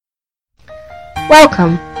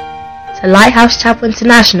Welcome to Lighthouse Chapel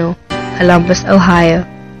International, Columbus, Ohio.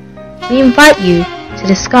 We invite you to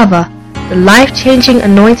discover the life-changing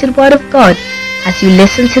anointed Word of God as you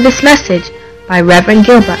listen to this message by Reverend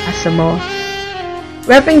Gilbert Asamoah.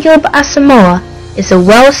 Reverend Gilbert Asamoah is a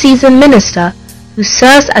well-seasoned minister who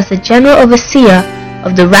serves as the General Overseer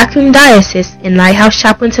of the Raccoon Diocese in Lighthouse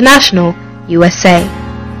Chapel International, USA.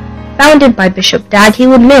 Founded by Bishop Dag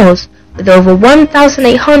Heward-Mills with over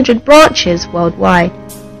 1,800 branches worldwide.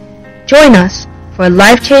 Join us for a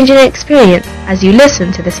life-changing experience as you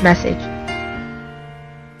listen to this message.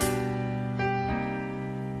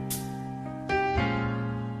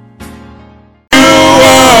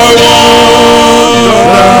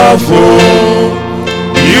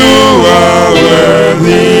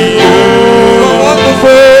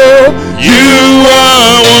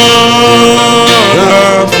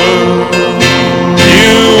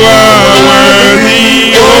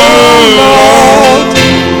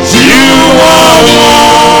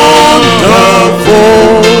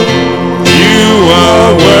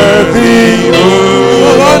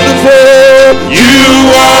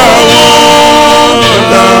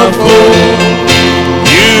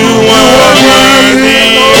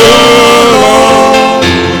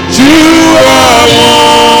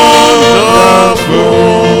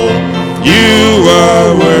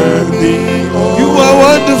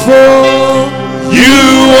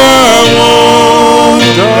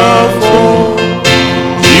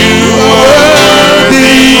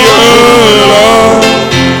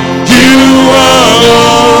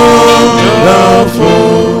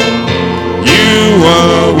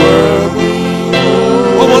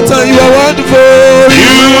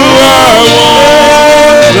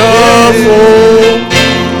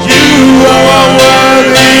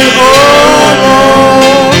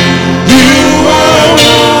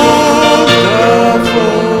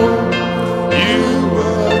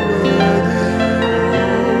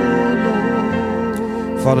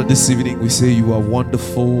 This evening we say you are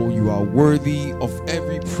wonderful, you are worthy of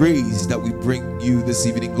every praise that we bring you this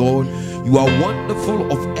evening, Lord. You are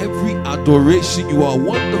wonderful of every adoration. You are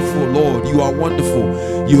wonderful, Lord. You are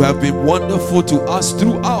wonderful. You have been wonderful to us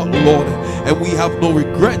throughout, Lord, and we have no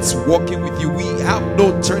regrets walking with you. We have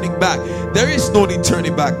no turning back. There is no need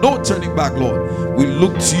turning back, no turning back, Lord. We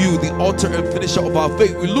look to you, the author and finisher of our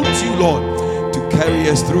faith. We look to you, Lord, to carry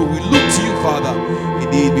us through. We look to you, Father,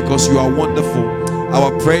 indeed, because you are wonderful.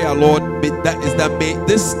 Our prayer, Lord, may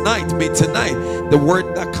this night, may tonight, the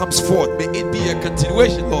word that comes forth, may it be a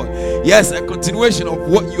continuation, Lord. Yes, a continuation of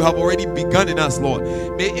what you have already begun in us, Lord.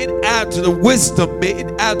 May it add to the wisdom, may it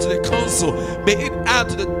add to the counsel, may it add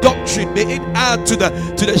to the doctrine, may it add to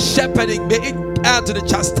the shepherding, may it add to the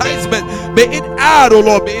chastisement, may it add, oh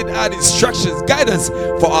Lord, may it add instructions, guidance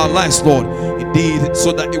for our lives, Lord. Indeed,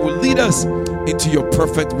 so that it will lead us into your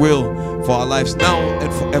perfect will for our lives now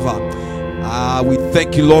and forever. We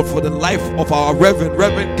thank you, Lord, for the life of our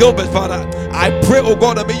Reverend Gilbert, Father. I pray, oh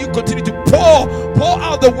God, that may you continue to pour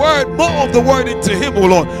out the word, more of the word into him, oh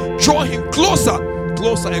Lord. Draw him closer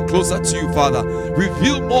and closer to you, Father.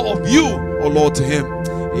 Reveal more of you, oh Lord, to him.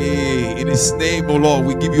 In his name, oh Lord,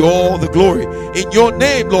 we give you all the glory. In your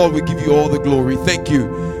name, Lord, we give you all the glory. Thank you.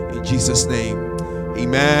 In Jesus' name.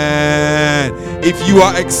 Amen. If you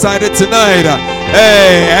are excited tonight,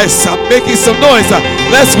 hey, as I'm making some noise,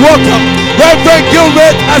 let's welcome Reverend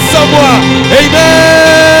Gilbert Asamoah. Amen.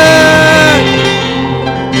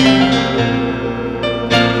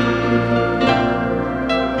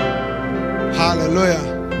 Hallelujah.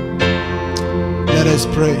 Let us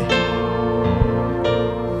pray.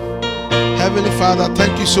 Heavenly Father,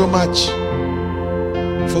 thank you so much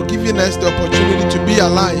for giving us the opportunity to be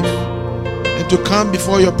alive and to come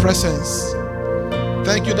before your presence.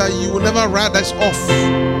 Thank you that you will never write us off,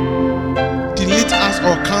 delete us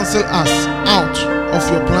or cancel us out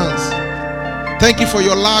of your plans. Thank you for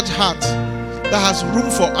your large heart that has room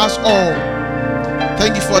for us all.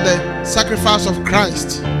 Thank you for the sacrifice of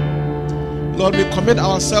Christ. Lord, we commit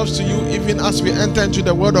ourselves to you even as we enter into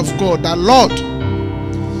the word of God, that Lord,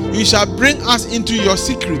 you shall bring us into your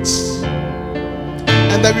secrets,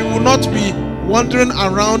 and that we will not be wandering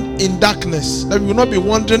around in darkness, that we will not be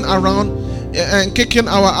wandering around and kicking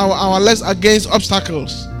our legs against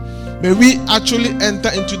obstacles. May we actually enter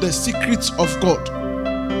into the secrets of God.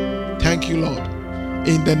 Thank you, Lord.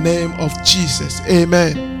 In the name of Jesus.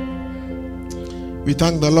 Amen. We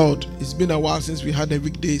thank the Lord. It's been a while since we had a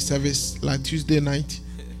weekday service like Tuesday night.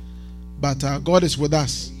 But God is with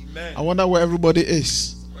us. Amen. I wonder where everybody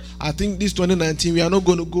is. I think this 2019, we are not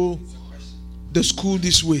going to go the school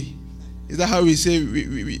this way. Is that how we say?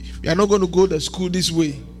 We are not going to go the school this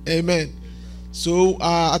way. Amen. So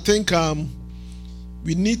I think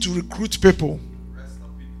We need to recruit people.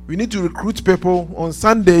 We need to recruit people on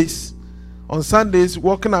Sundays. On Sundays,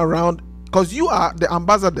 walking around, because you are the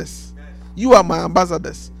ambassadors. You are my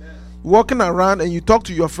ambassadors. Walking around and you talk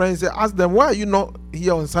to your friends, ask them, why are you not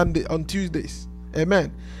here on Sunday, on Tuesdays?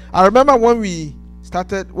 Amen. I remember when we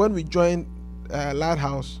joined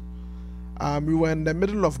Lighthouse, we were in the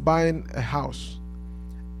middle of buying a house,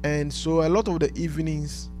 and so a lot of the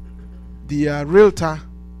evenings, the realtor,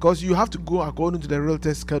 because you have to go according to the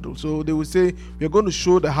realtor's schedule, so they will say, we're going to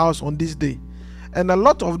show the house on this day. And a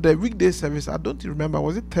lot of the weekday service, I don't remember,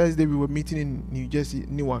 was it Thursday we were meeting in New Jersey,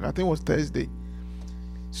 Newark? I think it was Thursday.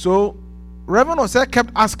 So Reverend Osei kept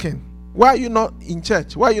asking, why are you not in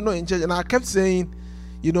church? Why are you not in church? And I kept saying,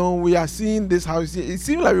 we are seeing this house. It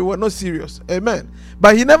seemed like we were not serious. Amen.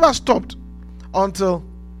 But he never stopped until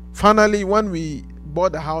finally when we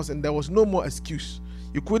bought the house and there was no more excuse.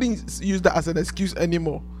 You couldn't use that as an excuse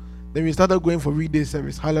anymore. Then we started going for weekday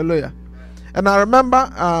service. Hallelujah. And I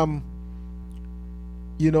remember,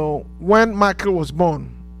 when Michael was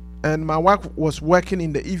born and my wife was working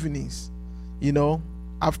in the evenings,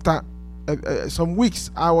 after some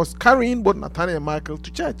weeks, I was carrying both Nathaniel and Michael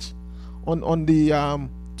to church on the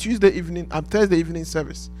Tuesday evening and Thursday evening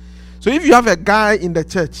service. So if you have a guy in the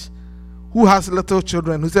church who has little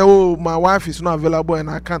children who say, oh, my wife is not available and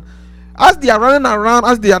I can't, as they are running around,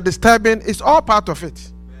 as they are disturbing, it's all part of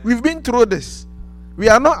it. We've been through this. We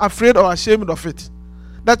are not afraid or ashamed of it.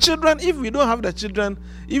 The children, if we don't have the children,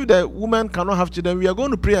 if the woman cannot have children, we are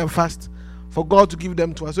going to pray and fast for God to give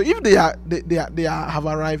them to us. So if they have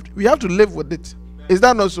arrived, we have to live with it. Is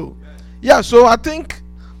that not so? Yeah, so I think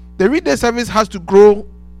the weekday service has to grow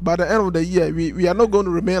by the end of the year. We are not going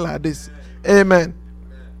to remain like this. Amen.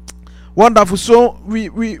 Wonderful. So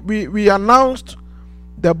we announced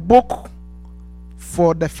the book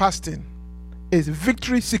for the fasting is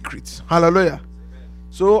Victory Secrets. Hallelujah.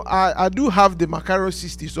 So I do have the Macaro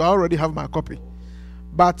 60, so I already have my copy.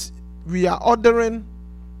 But we are ordering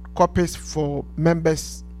copies for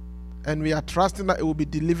members, and we are trusting that it will be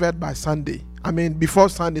delivered by Sunday. Before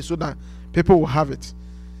Sunday, so that people will have it.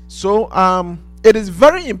 So it is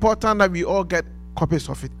very important that we all get copies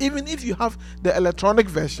of it, even if you have the electronic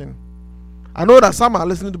version. I know that some are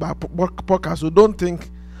listening to my podcast, so don't think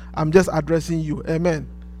I'm just addressing you. Amen.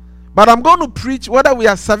 But I'm going to preach, whether we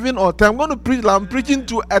are 7 or 10, I'm going to preach like I'm preaching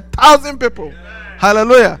to 1,000 people.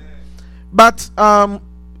 Hallelujah. But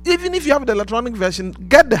even if you have the electronic version,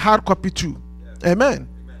 get the hard copy too. Amen.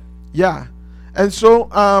 Yeah. And so,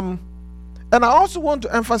 and I also want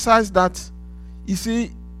to emphasize that, you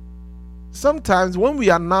see, sometimes when we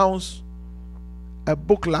announce a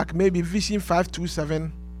book like maybe Vision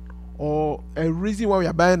 527 or a reason why we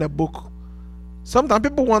are buying a book, sometimes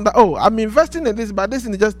people wonder, oh, I'm investing in this, but this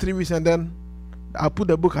is just 3 weeks and then I'll put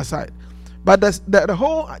the book aside. But the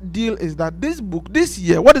whole deal is that this book, this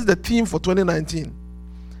year, what is the theme for 2019?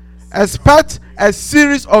 Expect a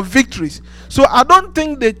series of victories. So I don't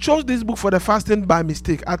think they chose this book for the fasting by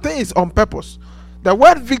mistake. I think it's on purpose. The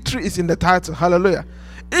word victory is in the title. Hallelujah.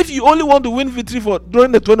 If you only want to win victory for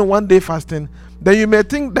during the 21-day fasting, then you may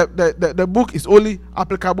think that the book is only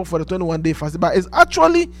applicable for the 21-day fasting, but it's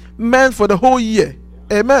actually meant for the whole year.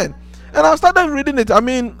 Amen. And I started reading it.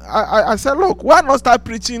 I said, look, why not start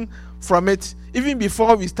preaching from it even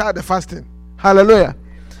before we start the fasting? Hallelujah.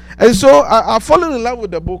 And so I fallen in love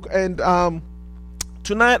with the book, and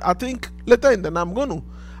tonight, I think later in the night, I'm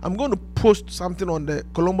going to post something on the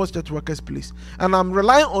Columbus Church Workers Place, and I'm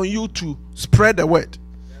relying on you to spread the word,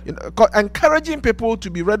 encouraging people to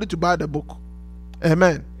be ready to buy the book.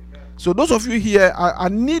 Amen. So those of you here, I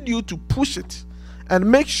need you to push it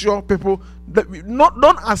and make sure people that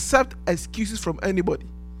don't accept excuses from anybody.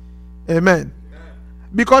 Amen.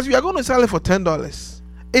 Because we are going to sell it for $10.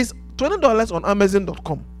 It's $20 on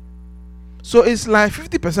Amazon.com. So it's like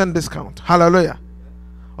 50% discount. Hallelujah.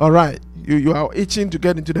 All right. You are itching to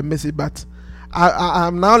get into the message, but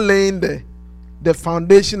I'm now laying the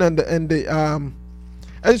foundation and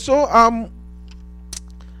so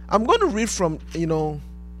I'm going to read from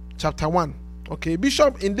chapter 1. Okay,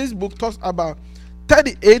 Bishop in this book talks about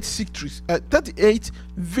 38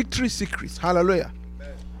 victory secrets. Hallelujah.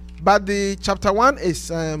 Amen. But the chapter 1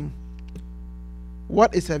 is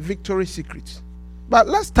what is a victory secret. But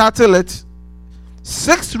let's title it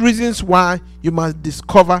 6 reasons why you must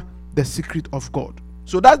discover the secret of God.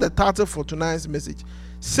 So that's the title for tonight's message.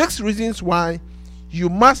 6 reasons why you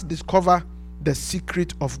must discover the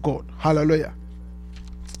secret of God. Hallelujah.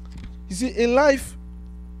 You see, in life,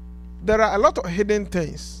 there are a lot of hidden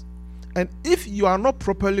things. And if you are not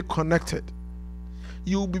properly connected,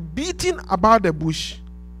 you will be beating about the bush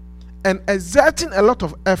and exerting a lot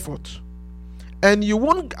of effort and you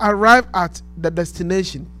won't arrive at the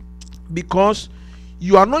destination because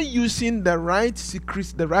you are not using the right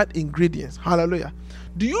secrets, the right ingredients. Hallelujah.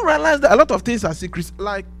 Do you realize that a lot of things are secrets?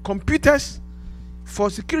 Like computers, for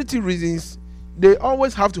security reasons, they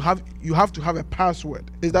always have to have a password.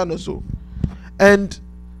 Is that not so? And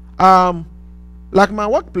like my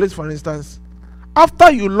workplace, for instance,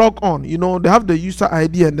 after you log on, they have the user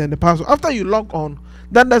ID and then the password. After you log on,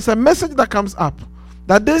 then there's a message that comes up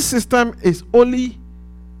that this system is only,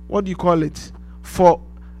 for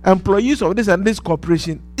employees of this and this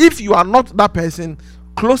corporation. If you are not that person,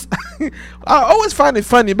 close. I always find it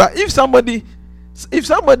funny, but if somebody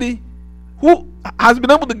who has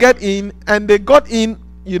been able to get in and they got in,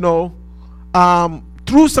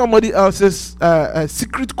 through somebody else's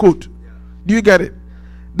secret code, do you get it?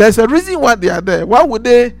 There's a reason why they are there. Why would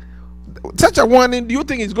they? Such a warning, do you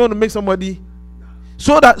think it's going to make somebody?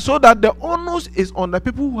 So that the onus is on the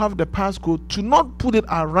people who have the passcode to not put it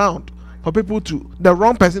around for the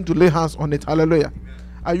wrong person to lay hands on it. Hallelujah.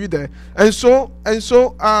 Are you there? And so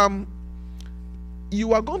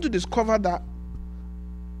you are going to discover that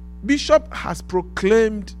Bishop has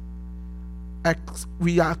proclaimed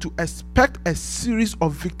we are to expect a series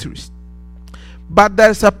of victories, but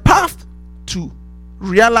there's a path to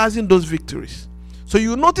realizing those victories. So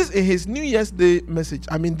you notice in his New Year's Day message,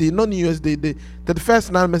 not New Year's Day, the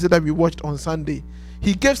first night message that we watched on Sunday,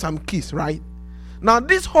 he gave some keys, right? Now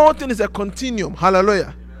this whole thing is a continuum.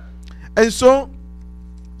 Hallelujah. And so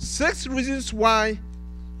 6 reasons why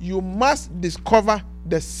you must discover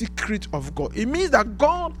the secret of God. It means that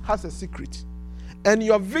God has a secret, and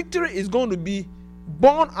your victory is going to be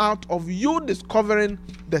born out of you discovering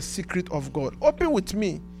the secret of God. Open with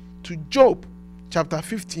me to Job chapter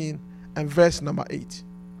 15 and verse number 8.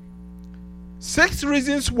 6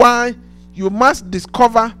 reasons why you must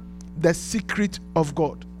discover the secret of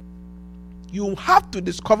God. You have to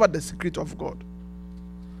discover the secret of God.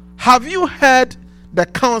 Have you heard the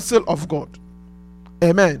counsel of God?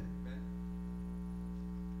 Amen.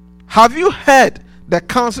 Have you heard the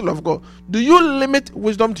counsel of God? Do you limit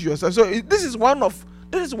wisdom to yourself? So this is one of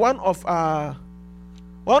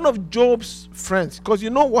Job's friends, because you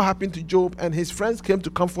know what happened to Job, and his friends came to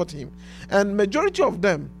comfort him, and majority of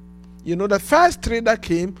them, the first 3 that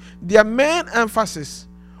came, their main emphasis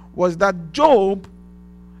was that Job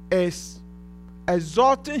is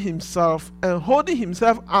exalting himself and holding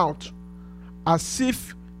himself out as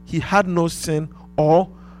if he had no sin, or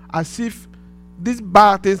as if these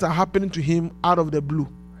bad things are happening to him out of the blue.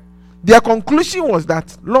 Their conclusion was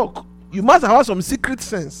that, look, you must have some secret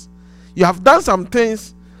sins. You have done some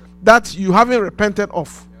things that you haven't repented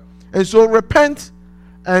of. And so repent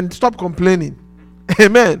and stop complaining.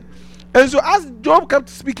 Amen. And so as Job kept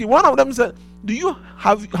speaking, one of them said,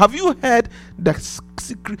 have you heard the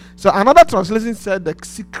secret? So another translation said the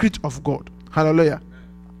secret of God. Hallelujah.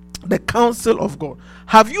 The counsel of God.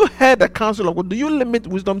 Have you heard the counsel of God? Do you limit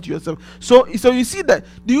wisdom to yourself? So you see that.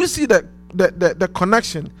 Do you see the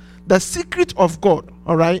connection? The secret of God,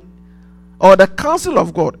 all right, or the counsel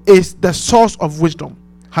of God is the source of wisdom.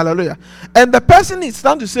 Hallelujah. And the person is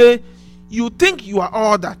trying to say, you think you are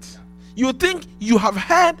all that. You think you have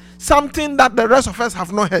heard something that the rest of us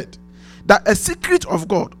have not heard. That a secret of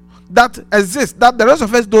God that exists, that the rest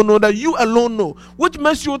of us don't know, that you alone know, which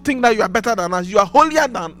makes you think that you are better than us, you are holier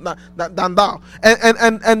than thou,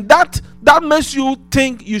 and that makes you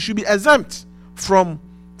think you should be exempt from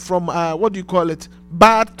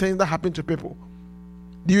bad things that happen to people.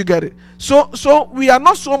 Do you get it? So we are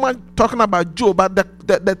not so much talking about Job, but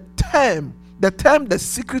the term, the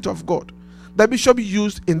secret of God, that Bishop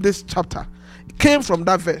used in this chapter came from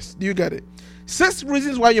that verse. Do you get it? 6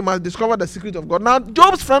 reasons why you must discover the secret of God. Now,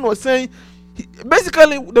 Job's friend was saying,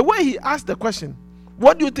 basically, the way he asked the question,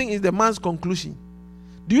 what do you think is the man's conclusion?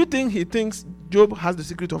 Do you think he thinks Job has the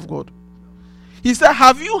secret of God? He said,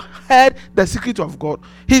 have you heard the secret of God?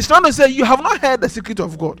 He's trying to say, you have not heard the secret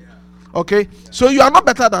of God. Okay? So you are not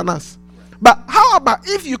better than us. But how about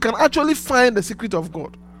if you can actually find the secret of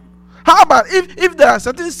God? How about if there are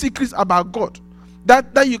certain secrets about God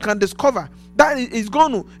that you can discover, that is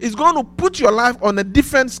going to put your life on a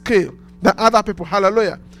different scale than other people.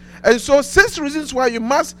 Hallelujah. And so 6 reasons why you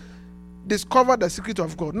must discover the secret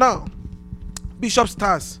of God. Now, Bishop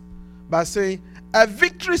starts by saying a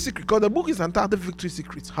victory secret, because the book is entitled Victory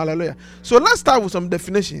Secrets. Hallelujah. So let's start with some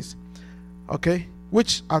definitions, okay,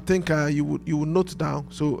 which I think you would note down.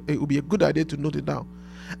 So it would be a good idea to note it down.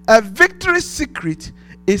 A victory secret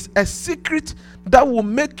is a secret that will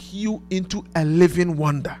make you into a living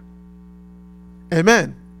wonder.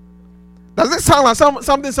 Amen. Does it sound like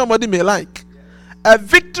something somebody may like? A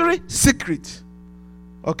victory secret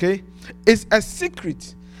Okay? It's a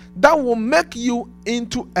secret that will make you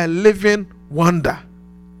into a living wonder.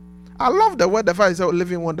 I love the word the Father said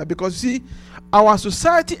living wonder, because see, our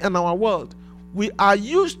society and our world, we are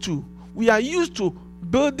used to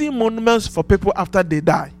building monuments for people after they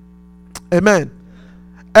die. Amen.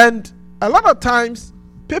 And a lot of times,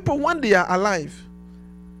 people when they are alive,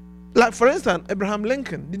 like for instance, Abraham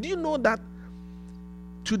Lincoln, did you know that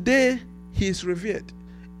today he is revered?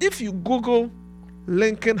 If you Google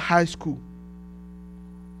Lincoln High School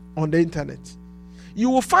on the internet, you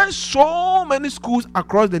will find so many schools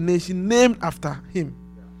across the nation named after him.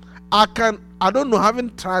 I don't know, I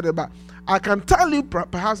haven't tried it, but I can tell you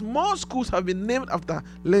perhaps more schools have been named after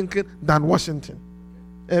Lincoln than Washington.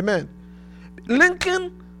 Amen.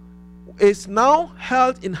 Lincoln is now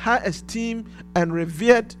held in high esteem and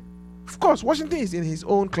revered. Of course, Washington is in his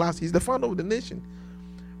own class. He's the founder of the nation.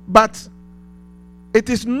 But it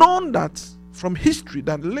is known that from history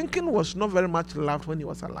that Lincoln was not very much loved when he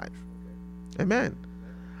was alive. Amen.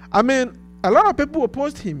 I mean, a lot of people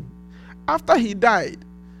opposed him. After he died,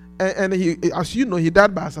 and he, as you know, he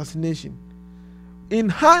died by assassination. In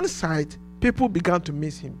hindsight, people began to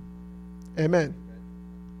miss him. Amen.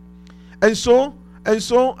 And so,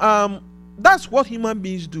 that's what human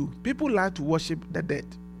beings do. People like to worship the dead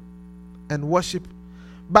and worship,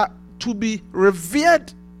 but to be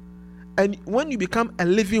revered, and when you become a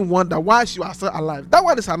living wonder whilst you are still alive, that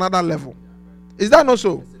one is another level. Is that not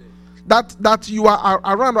so? That you are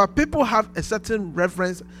around, where people have a certain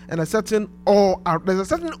reverence and a certain awe. There's a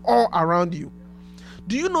certain awe around you.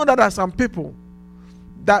 Do you know that there are some people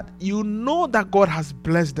that you know that God has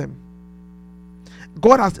blessed them?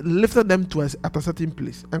 God has lifted them to at a certain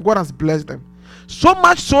place, and God has blessed them so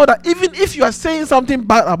much so that even if you are saying something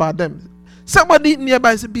bad about them, somebody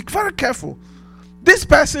nearby say, be very careful. This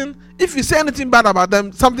person, if you say anything bad about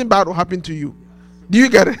them, something bad will happen to you. Do you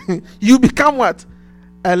get it? You become what?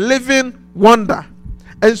 A living wonder.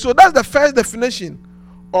 And so that's the first definition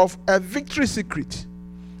of a victory secret.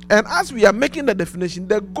 And as we are making the definition,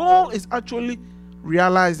 the goal is actually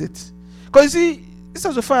realize it. Because you see, this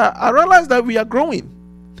is so far, I realize that we are growing.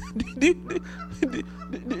 do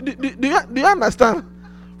you understand?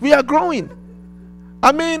 We are growing.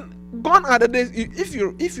 I mean, gone are the days. If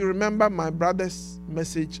you remember my brother's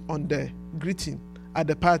message on the greeting at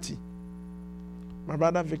the party, my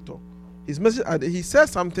brother Victor, his message, he said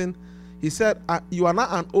something. He said, you are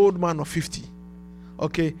not an old man of 50.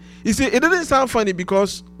 Okay. You see, it didn't sound funny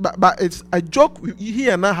because, but it's a joke he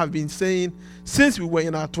and I have been saying since we were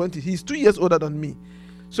in our 20s. He's 2 years older than me.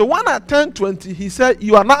 So when I turned 20, he said,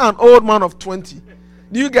 you are not an old man of 20.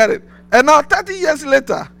 Do you get it? And now 30 years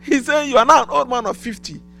later, he said, you are not an old man of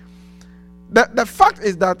 50. The fact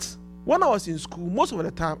is that when I was in school, most of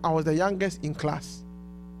the time, I was the youngest in class.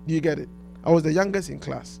 Do you get it? I was the youngest in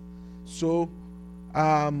class. So,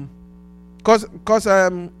 because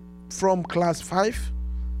from class 5,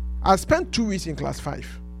 I spent 2 weeks in class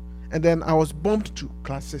 5. And then I was bumped to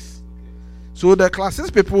class 6. So the class 6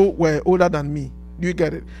 people were older than me. Do you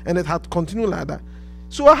get it? And it had continued like that.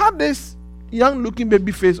 So I had this young looking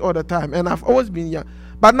baby face all the time. And I've always been young.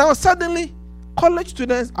 But now suddenly, college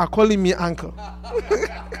students are calling me uncle.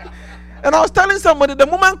 And I was telling somebody, the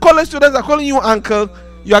moment college students are calling you uncle,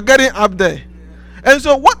 you are getting up there. And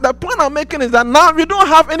so what the point I'm making is that now we don't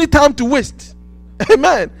have any time to waste.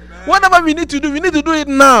 Amen. Whatever we need to do it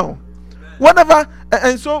now. Amen. Whatever.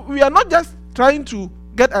 And so we are not just trying to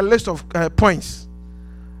get a list of points.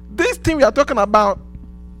 This thing we are talking about,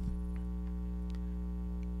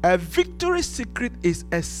 a victory secret, is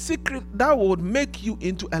a secret that would make you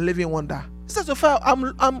into a living wonder. So far,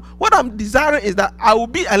 what I'm desiring is that I will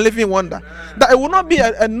be a living wonder. That it will not be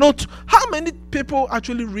a note. How many people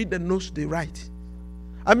actually read the notes they write?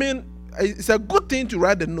 I mean, it's a good thing to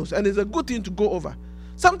write the notes, and it's a good thing to go over.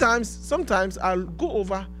 Sometimes I'll go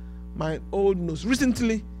over my old notes.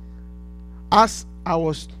 Recently, as I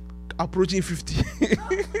was approaching 50,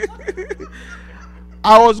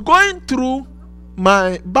 I was going through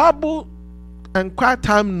my Bible and quiet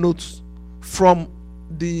time notes from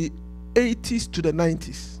the 80s to the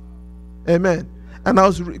 90s. Amen. And I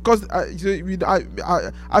was, because as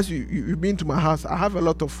you've been to my house, I have a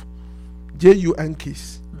lot of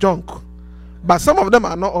JUNKs, junk. But some of them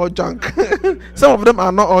are not all junk. Some of them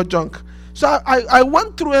are not all junk. So I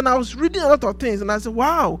went through and I was reading a lot of things, and I said,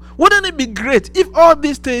 wow, wouldn't it be great if all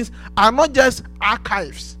these things are not just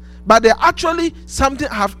archives, but they're actually something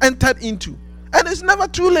I have entered into. And it's never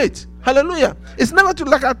too late. Hallelujah. It's never too,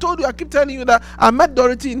 like I told you, I keep telling you that I met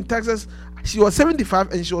Dorothy in Texas. She was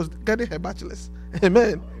 75 and she was getting her bachelor's.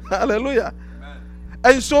 Amen. Hallelujah. Amen.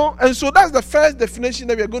 And so that's the first definition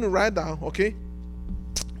that we are going to write down, okay?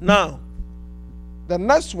 Now, the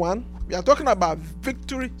next one, we are talking about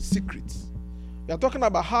victory secrets. We are talking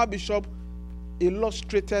about how Bishop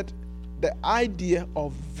illustrated the idea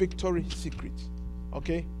of victory secret.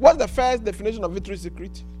 Okay, what's the first definition of victory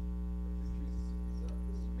secret?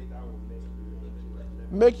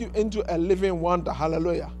 Make you into a living wonder.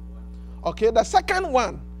 Hallelujah. Okay, the second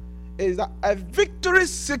one is that a victory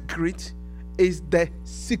secret is the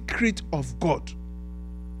secret of God.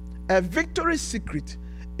 A victory secret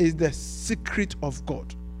is the secret of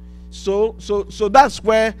God. So that's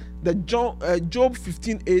where the Job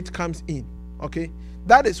 15:8 comes in. Okay,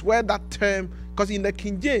 that is where that term, because in the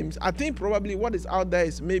King James, I think probably what is out there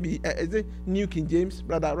is maybe is it New King James,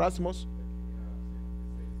 Brother Erasmus?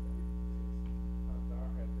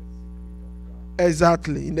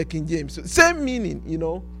 Exactly, in the King James. So same meaning, you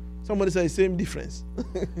know. Somebody says same difference.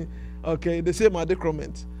 Okay, the same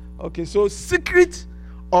decrement. Okay, so secret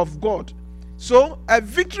of God. So a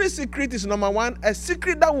victory secret is number one, a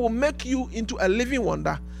secret that will make you into a living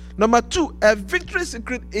wonder. Number two, a victory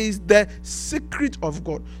secret is the secret of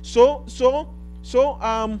God. So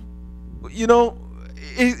you know,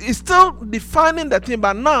 it's still defining the thing,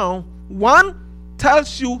 but now one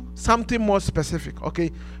tells you something more specific.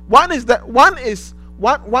 Okay,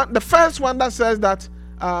 the first one that says that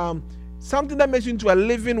something that makes you into a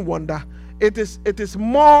living wonder. It is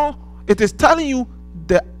telling you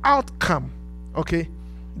the outcome. Okay,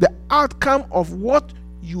 the outcome of what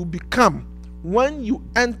you become when you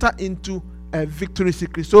enter into a victory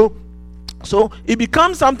secret. So it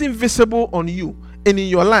becomes something visible on you and in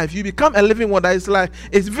your life. You become a living wonder. It's like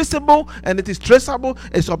it's visible and it is traceable,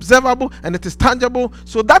 it's observable and it is tangible.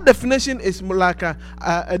 So that definition is more like a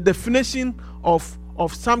definition of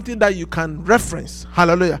something that you can reference.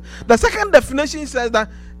 Hallelujah. The second definition says that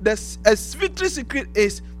a victory secret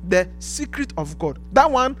is the secret of God.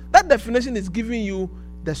 That definition is giving you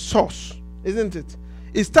the source, isn't it?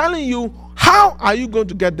 It's telling you how are you going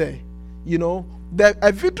to get there. You know,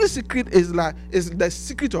 a victory secret is the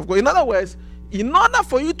secret of God. In other words, in order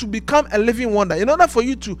for you to become a living wonder, in order for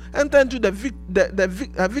you to enter into the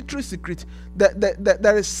victory secret,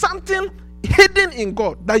 there is something hidden in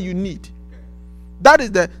God that you need. That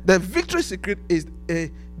is the victory secret is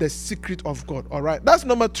the secret of God. All right, that's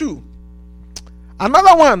number two.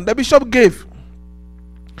 Another one the bishop gave.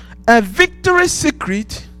 A victory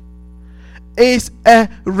secret is a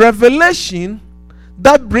revelation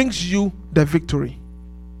that brings you the victory.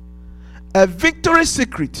 A victory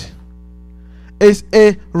secret is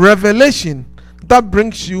a revelation that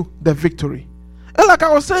brings you the victory. And like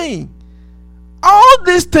I was saying, all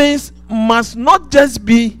these things must not just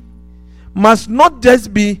be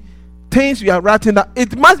things we are writing down.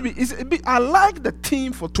 It must be. I like the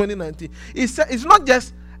theme for 2019. It's not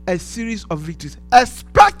just a series of victories.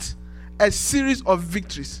 Expect a series of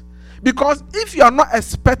victories. Because if you are not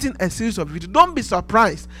expecting a series of victories, don't be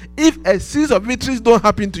surprised if a series of victories don't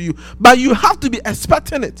happen to you. But you have to be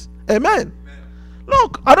expecting it. Amen.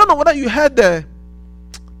 Look, I don't know whether you heard the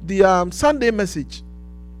Sunday message.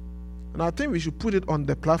 And I think we should put it on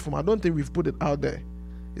the platform. I don't think we've put it out there.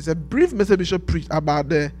 It's a brief message Bishop preached about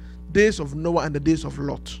the days of Noah and the days of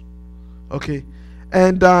Lot. Okay.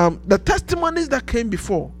 And the testimonies that came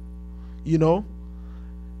before, you know,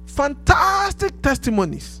 fantastic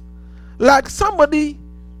testimonies. Like somebody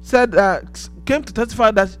said, came to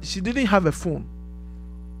testify that she didn't have a phone.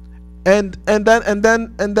 And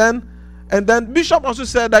then Bishop also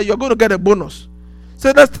said that you're going to get a bonus.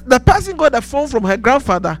 So the person got a phone from her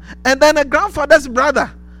grandfather, and then her grandfather's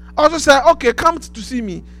brother also said, okay, come to see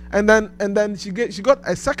me. And then she got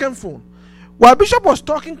a second phone. While Bishop was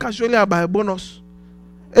talking casually about a bonus,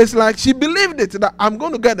 it's like she believed it, that I'm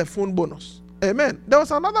going to get a phone bonus. Amen. There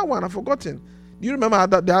was another one, I've forgotten. Do you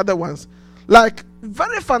remember the other ones? Like,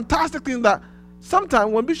 very fantastic thing that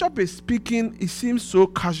sometimes when Bishop is speaking, it seems so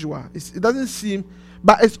casual. It doesn't seem,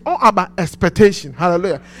 but it's all about expectation.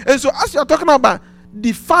 Hallelujah. And so as you're talking about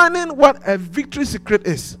defining what a victory secret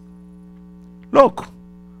is, look,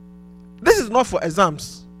 this is not for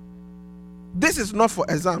exams. This is not for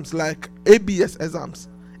exams like ABS exams.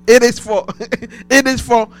 It is for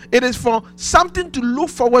it is for something to look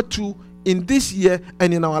forward to in this year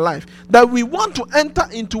and in our life. That we want to enter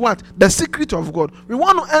into what? The secret of God. We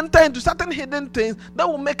want to enter into certain hidden things that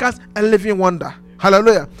will make us a living wonder.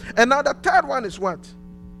 Hallelujah. And now the third one is what?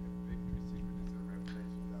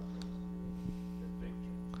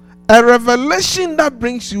 A revelation that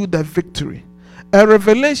brings you the victory. A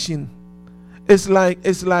revelation is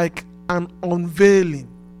like an unveiling.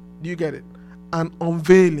 Do you get it? An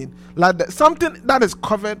unveiling. Like something that is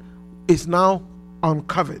covered is now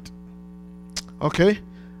uncovered. Okay.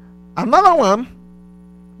 Another one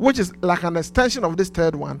which is like an extension of this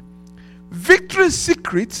third one. Victory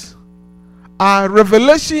secrets are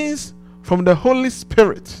revelations from the Holy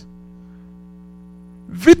Spirit.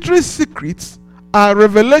 Victory secrets are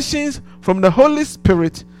revelations from the Holy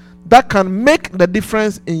Spirit that can make the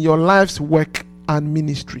difference in your life's work and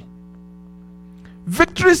ministry.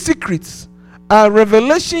 Victory secrets are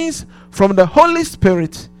revelations from the Holy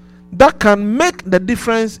Spirit that can make the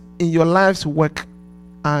difference in your life's work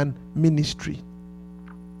and ministry.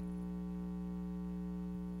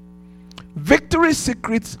 Victory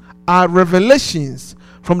secrets are revelations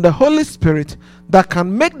from the Holy Spirit that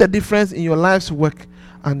can make the difference in your life's work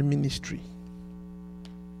and ministry.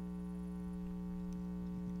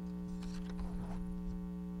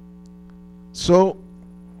 So,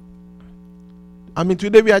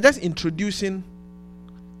 today we are just introducing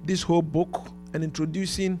this whole book and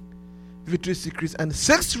introducing Victory Secrets and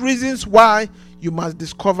 6 reasons why you must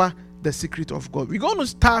discover the secret of God. We're going to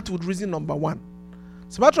start with reason number 1.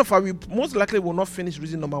 As a matter of fact, we most likely will not finish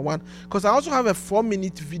reason number 1 because I also have a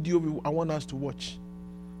 4-minute video I want us to watch,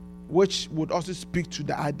 which would also speak to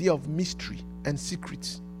the idea of mystery and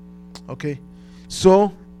secrets. Okay,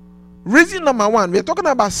 so reason number 1, we're talking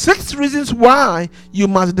about 6 reasons why you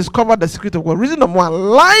must discover the secret of God. Reason number 1,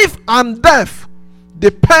 life and death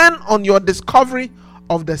depend on your discovery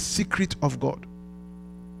of the secret of God.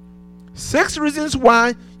 6 reasons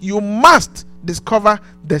why you must discover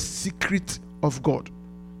the secret of God.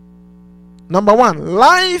 Number 1,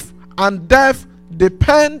 life and death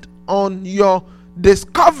depend on your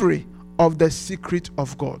discovery of the secret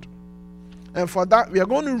of God. And for that, we are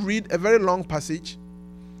going to read a very long passage,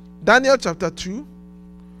 Daniel chapter 2,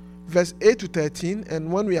 verse 8 to 13,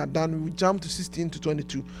 and when we are done, we will jump to 16 to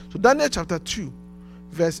 22. So Daniel chapter 2,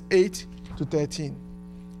 verse 8 to 13.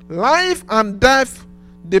 Life and death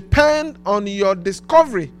depend on your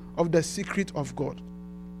discovery of the secret of God.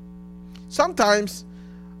 Sometimes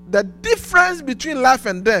the difference between life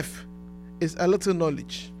and death is a little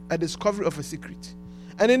knowledge, a discovery of a secret.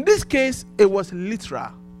 And in this case, it was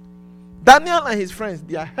literal. Daniel and his friends,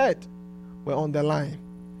 their head were on the line.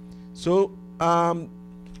 So,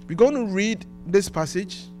 we're going to read this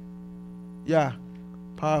passage. Yeah,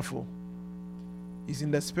 powerful. He's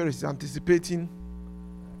in the spirit, he's anticipating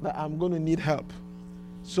that I'm going to need help.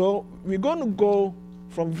 So, we're going to go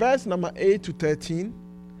from verse number 8 to 13,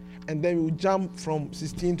 and then we'll jump from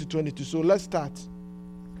 16 to 22. So, let's start.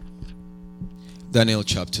 Daniel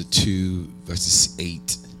chapter 2, verses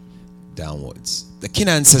 8 downwards. The king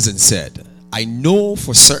answers and said, I know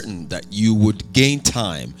for certain that you would gain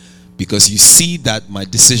time because you see that my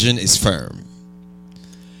decision is firm.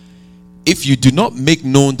 If you do not make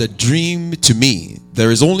known the dream to me,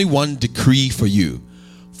 there is only one decree for you.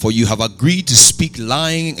 For you have agreed to speak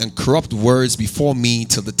lying and corrupt words before me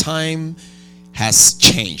till the time has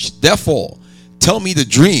changed. Therefore, tell me the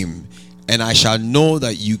dream, and I shall know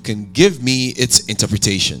that you can give me its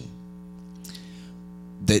interpretation.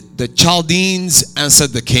 The Chaldeans answered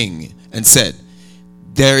the king and said,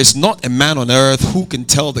 there is not a man on earth who can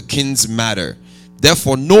tell the king's matter.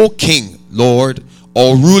 Therefore, no king, lord,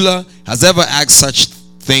 or ruler has ever asked such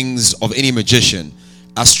things of any magician,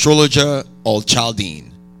 astrologer, or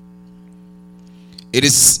Chaldean. It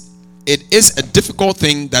is a difficult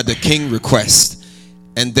thing that the king requests,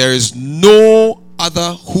 and there is no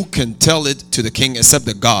other who can tell it to the king except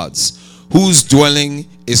the gods, whose dwelling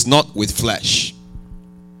is not with flesh.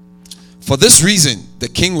 For this reason, the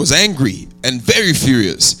king was angry and very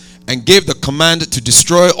furious, and gave the command to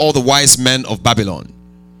destroy all the wise men of Babylon.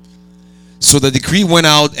 So the decree went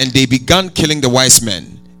out, and they began killing the wise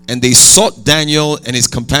men, and they sought Daniel and his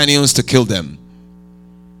companions to kill them.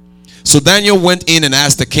 So Daniel went in and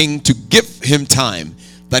asked the king to give him time,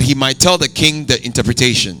 that he might tell the king the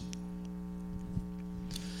interpretation.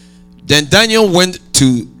 Then Daniel went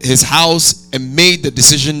to his house and made the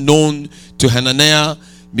decision known to Hananiah,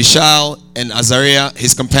 Mishael, and Azariah,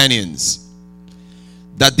 his companions,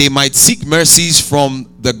 that they might seek mercies from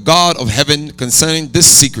the God of heaven concerning this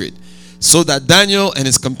secret, so that Daniel and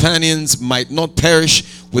his companions might not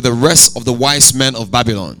perish with the rest of the wise men of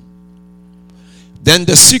Babylon. Then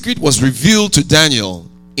the secret was revealed to Daniel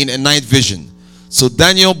in a night vision. So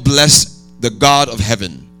Daniel blessed the God of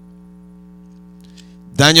heaven.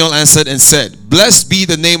 Daniel answered and said, blessed be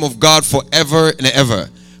the name of God forever and ever,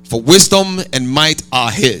 for wisdom and might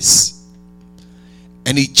are his.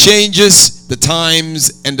 And he changes the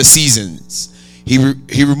times and the seasons.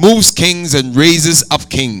 He removes kings and raises up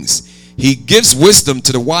kings. He gives wisdom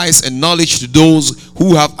to the wise and knowledge to those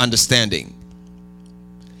who have understanding.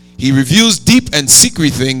 He reveals deep and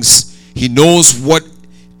secret things. He knows what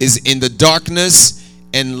is in the darkness,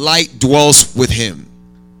 and light dwells with him.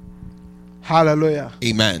 Hallelujah.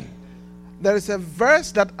 Amen. There is a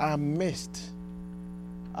verse that I missed.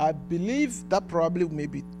 I believe that probably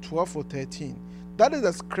maybe 12 or 13. That is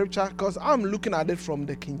a scripture because I'm looking at it from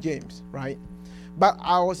the King James, right? But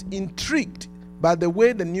I was intrigued by the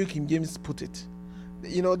way the New King James put it.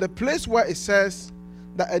 You know, the place where it says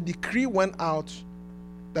that a decree went out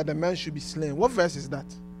that the man should be slain. What verse is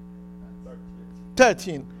that?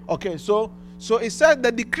 13. Okay, so it said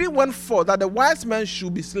the decree went forth that the wise man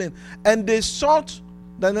should be slain, and they sought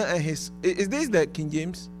Daniel and his. Is this the King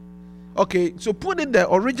James? Okay, so put it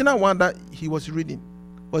the original one that he was reading.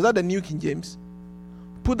 Was that the New King James?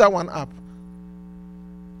 Put that one up.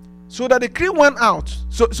 So the decree went out.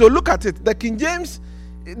 So look at it. The King James,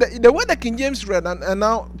 the way the King James read, and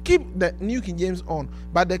now keep the New King James on.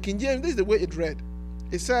 But the King James, this is the way it read.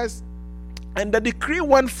 It says, and the decree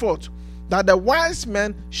went forth that the wise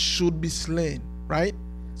man should be slain. Right?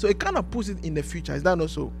 So it kind of puts it in the future. Is that not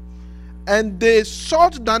so? And they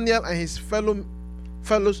sought Daniel and his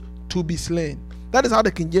fellows to be slain. That is how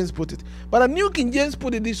the King James put it. But the New King James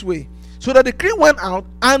put it this way. So the decree went out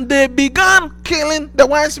and they began killing the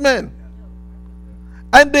wise men.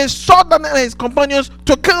 And they sought Daniel and his companions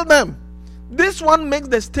to kill them. This one makes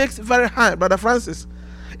the stakes very high, Brother Francis.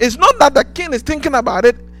 It's not that the king is thinking about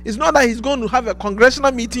it. It's not that he's going to have a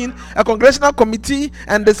congressional meeting, a congressional committee,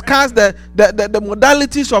 and discuss the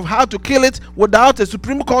modalities of how to kill it without a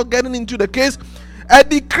Supreme Court getting into the case. A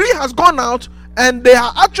decree has gone out, and they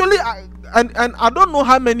are actually, and I don't know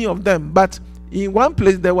how many of them, but in one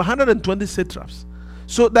place there were 120 satraps.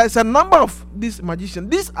 So there's a number of these magicians.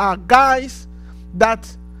 These are guys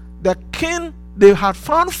that the king, they had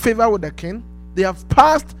found favor with the king. They have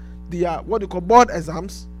passed the what you call board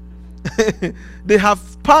exams. They have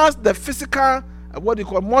passed the physical what you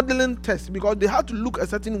call modeling test, because they had to look a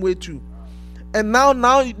certain way too. And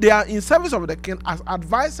now they are in service of the king as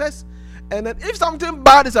advisors. And then if something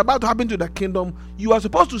bad is about to happen to the kingdom, you are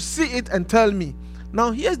supposed to see it and tell me. Now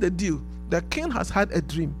here's the deal. The king has had a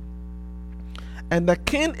dream, and the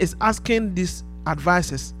king is asking these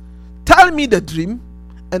advisors, tell me the dream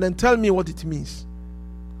and then tell me what it means.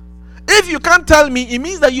 If you can't tell me, it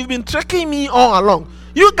means that you've been tricking me all along.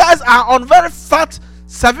 You guys are on very fat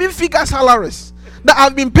 7-figure salaries that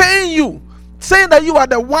I've been paying you, saying that you are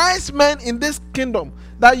the wise man in this kingdom,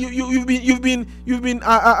 that you've been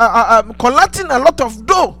collecting a lot of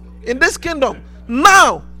dough in this kingdom.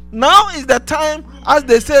 Now is the time, as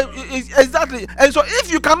they say, exactly. And so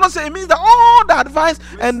if you cannot say, it means that all the advice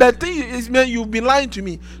and the thing is, man, you've been lying to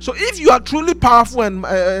me. So if you are truly powerful and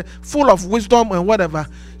full of wisdom and whatever,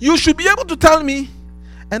 you should be able to tell me.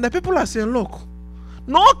 And the people are saying, look,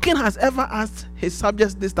 no king has ever asked his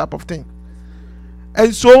subjects this type of thing.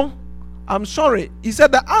 And so, I'm sorry, he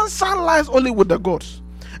said the answer lies only with the gods.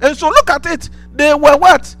 And so look at it. They were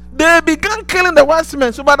what? They began killing the wise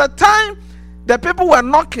men. So by the time the people were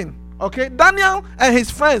knocking, okay, Daniel and his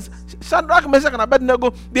friends, Shadrach, Meshach, and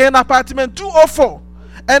Abednego, they're in apartment 204.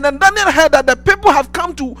 And then Daniel heard that the people have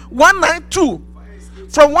come to 192.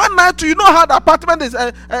 From 192, you know how the apartment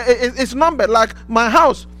is numbered, like my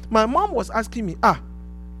house. My mom was asking me,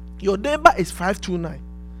 your neighbor is 529,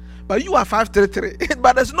 but you are 533,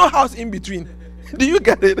 but there's no house in between. Do you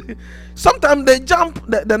get it? Sometimes they jump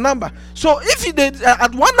the number. So if you did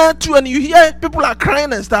at 192 and you hear people are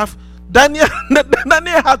crying and stuff, Daniel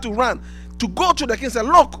had to run to go to the king and say,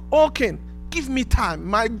 look, oh king, give me time.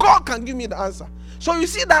 My God can give me the answer. So you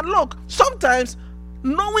see that, look, sometimes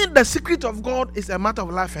knowing the secret of God is a matter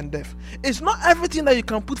of life and death. It's not everything that you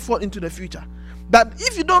can put forth into the future. That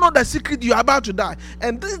if you don't know the secret, you are about to die.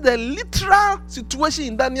 And this is the literal situation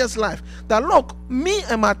in Daniel's life. That look, me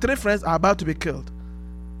and my 3 friends are about to be killed.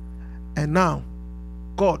 And now,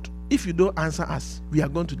 God, if you don't answer us, we are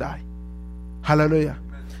going to die. Hallelujah.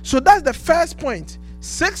 So that's the first point.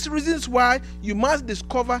 6 reasons why you must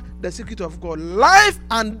discover the secret of God. Life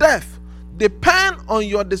and death depend on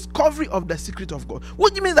your discovery of the secret of God.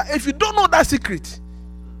 Which means that if you don't know that secret,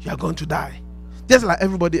 you are going to die. Just like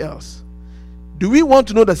everybody else. Do we want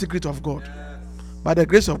to know the secret of God? Yes. By the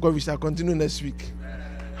grace of God, we shall continue next week.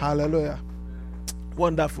 Yes. Hallelujah.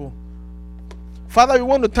 Wonderful. Father, we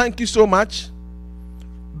want to thank you so much.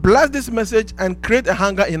 Bless this message and create a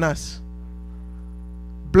hunger in us.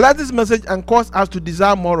 Bless this message and cause us to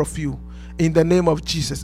desire more of you. In the name of Jesus.